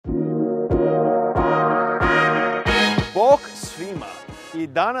I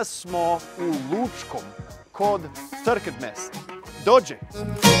danas smo u Lučkom kod CircuitMess. Dođi!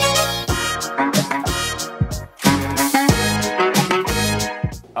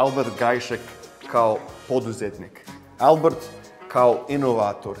 Albert Gajšak kao poduzetnik, Albert kao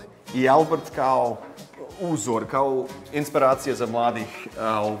inovator i Albert kao uzor, kao inspiracija za mladih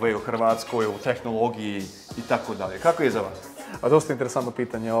u Hrvatskoj, u tehnologiji i tako dalje. Kako je za vas? Dosta interesantno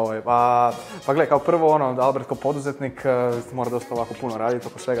pitanje ovo. Pa gledaj, kao prvo, Albert kao poduzetnik mora dosta ovako puno raditi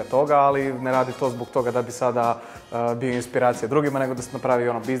oko svega toga, ali ne radi to zbog toga da bi sada bio inspiracija drugima, nego da se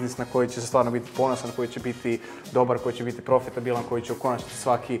napravi biznis na koji će se stvarno biti ponosan, koji će biti dobar, koji će biti profitabilan, koji će u konačnici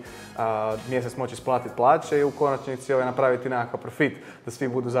svaki mjesec moći isplatiti plaće i u konačnici napraviti nekakav profit, da svi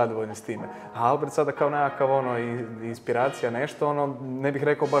budu zadovoljni s time. A Albert sada kao nekakav inspiracija, nešto, ne bih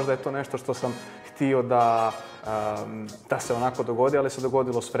rekao baš da je to nešto što sam htio da se onako dogodi, ali se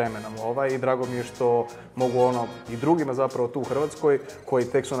dogodilo s vremenom i drago mi je što mogu i drugima zapravo tu u Hrvatskoj koji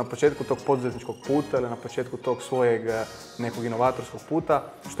tek su na početku tog poduzetničkog puta ili na početku tog svojeg nekog inovatorskog puta,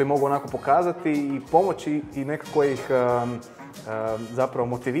 što im mogu onako pokazati i pomoći i nekako ih zapravo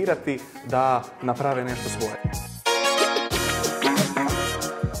motivirati da naprave nešto svoje.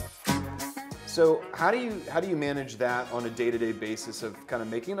 So how do you manage that on a day-to-day basis of kind of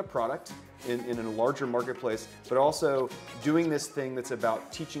making a product in a larger marketplace, but also doing this thing that's about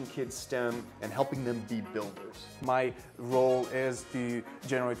teaching kids STEM and helping them be builders? My role is to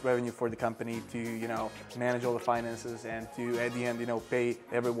generate revenue for the company, to manage all the finances, and to at the end pay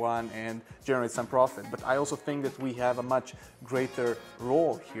everyone and generate some profit. But I also think that we have a much greater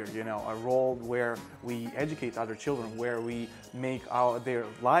role here, a role where we educate other children, where we make their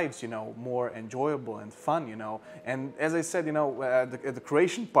lives more enjoyable and fun, And as I said, at the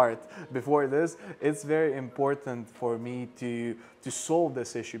creation part before this, it's very important for me to solve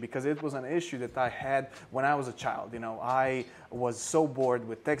this issue, because it was an issue that I had when I was a child. I was so bored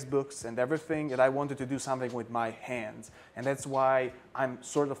with textbooks and everything that I wanted to do something with my hands. And that's why I'm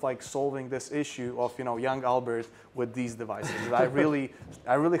sort of like solving this issue of, young Albert with these devices. I really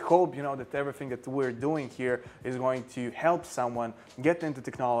hope, that everything that we're doing here is going to help someone get into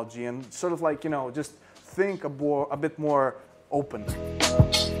technology and sort of like, just think a bit more open.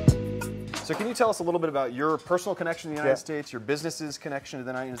 So can you tell us a little bit about your personal connection to the United States, your business's connection to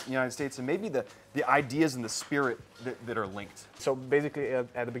the United States, and maybe the ideas and the spirit that are linked? So basically,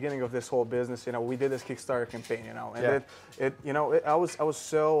 at the beginning of this whole business, we did this Kickstarter campaign, and I was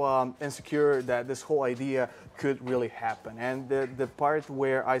so insecure that this whole idea could really happen. And the part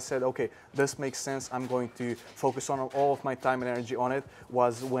where I said, okay, this makes sense, I'm going to focus on all of my time and energy on it,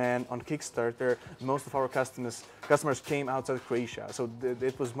 was when on Kickstarter, most of our customers came outside of Croatia. So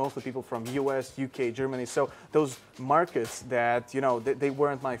it was mostly people from U.S., UK, Germany. So those markets that, they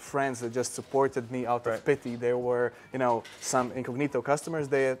weren't my friends that just supported me out of pity. They were, some incognito customers.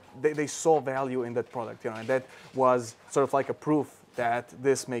 They saw value in that product, and that was sort of like a proof that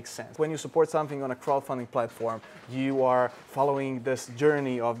this makes sense. When you support something on a crowdfunding platform, you are following this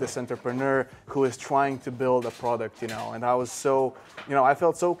journey of this entrepreneur who is trying to build a product, and I was so, I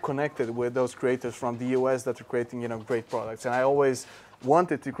felt so connected with those creators from the US that are creating, great products. And I always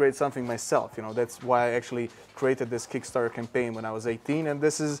wanted to create something myself, that's why I actually created this Kickstarter campaign when I was 18, and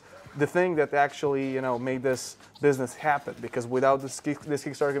this is the thing that actually, made this business happen, because without this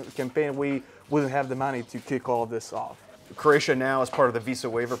Kickstarter campaign, we wouldn't have the money to kick all of this off. Croatia now is part of the visa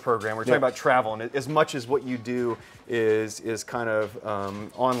waiver program. We're talking about travel, and as much as what you do is kind of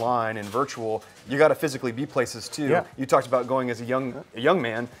online and virtual, you got to physically be places too. Yeah. You talked about going as a young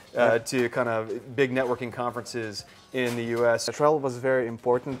man to kind of big networking conferences in the U.S. Travel was very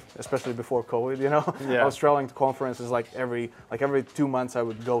important, especially before COVID. I was traveling to conferences like every 2 months. I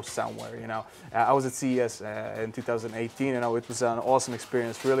would go somewhere. I was at CES in 2018. It was an awesome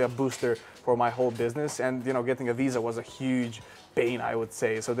experience, really a booster for my whole business. And getting a visa was a huge pain, I would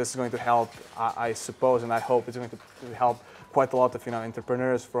say. So this is going to help, I suppose, and I hope it's going to help quite a lot of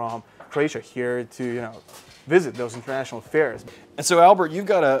entrepreneurs from Croatia here to visit those international fairs. And so, Albert, you've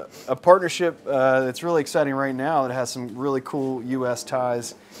got a partnership that's really exciting right now that has some really cool U.S.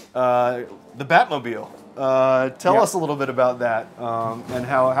 ties. The Batmobile. Tell us a little bit about that and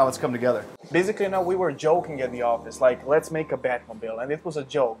how it's come together. Basically, we were joking at the office, like, let's make a Batmobile, and it was a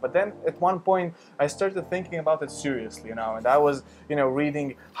joke. But then at one point, I started thinking about it seriously, and I was,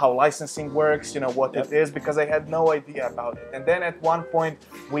 reading how licensing works, what it is, because I had no idea about it. And then at one point,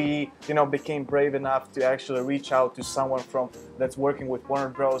 we, became brave enough to actually reach out to someone that's working with Warner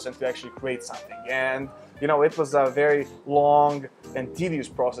Bros. And to actually create something. And it was a very long and tedious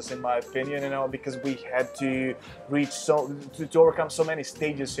process, in my opinion, you know, because we had to reach to overcome so many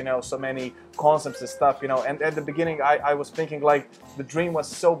stages, you know, so many concepts and stuff, you know. And at the beginning, I was thinking like the dream was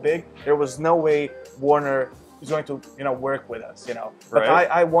so big, there was no way Warner is going to, you know, work with us, you know. But right.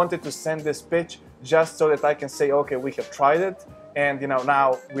 I wanted to send this pitch just so that I can say, okay, we have tried it, and, you know,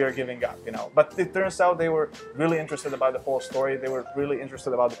 now we are giving up, you know. But it turns out they were really interested about the whole story. They were really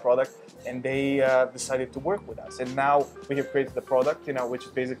interested about the product, and they decided to work with us. And now we have created the product, you know, which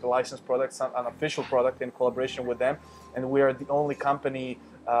is basically a licensed product, an official product in collaboration with them. And we are the only company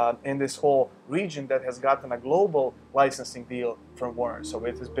in this whole region that has gotten a global licensing deal from Warner. So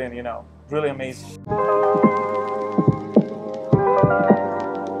it has been, you know, really amazing.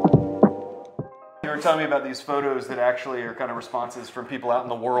 You were telling me about these photos that actually are kind of responses from people out in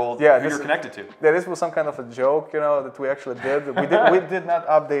the world who you're connected to. Yeah, this was some kind of a joke, you know, that we actually did. We did not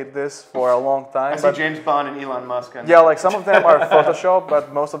update this for a long time. I see James Bond and Elon Musk. Yeah, like some of them are Photoshop,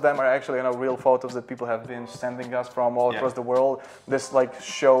 but most of them are actually, you know, real photos that people have been sending us from all across the world. This like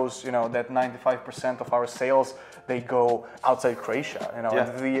shows, you know, that 95% of our sales, they go outside Croatia, you know,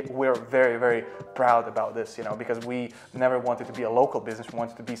 and we're very, very proud about this, you know, because we never wanted to be a local business. We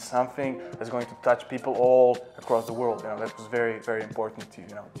wanted to be something that's going to touch people all across the world. You know, that was very, very important to,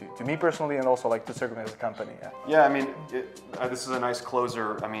 you know, to me personally, and also like to CircuitMess as a company. Yeah, I mean, this is a nice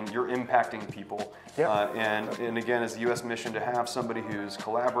closer. I mean, you're impacting people, and again, it's the U.S. mission to have somebody who's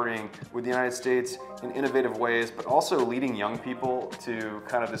collaborating with the United States in innovative ways, but also leading young people to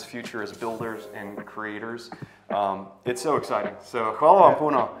kind of this future as builders and creators. It's so exciting. So, hvala vam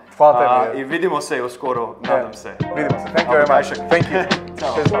puno. Hvala tebi. I vidimo se uskoro, nadam se. Vidimo se. Thank you very much. Thank you.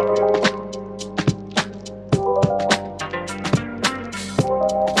 Ciao.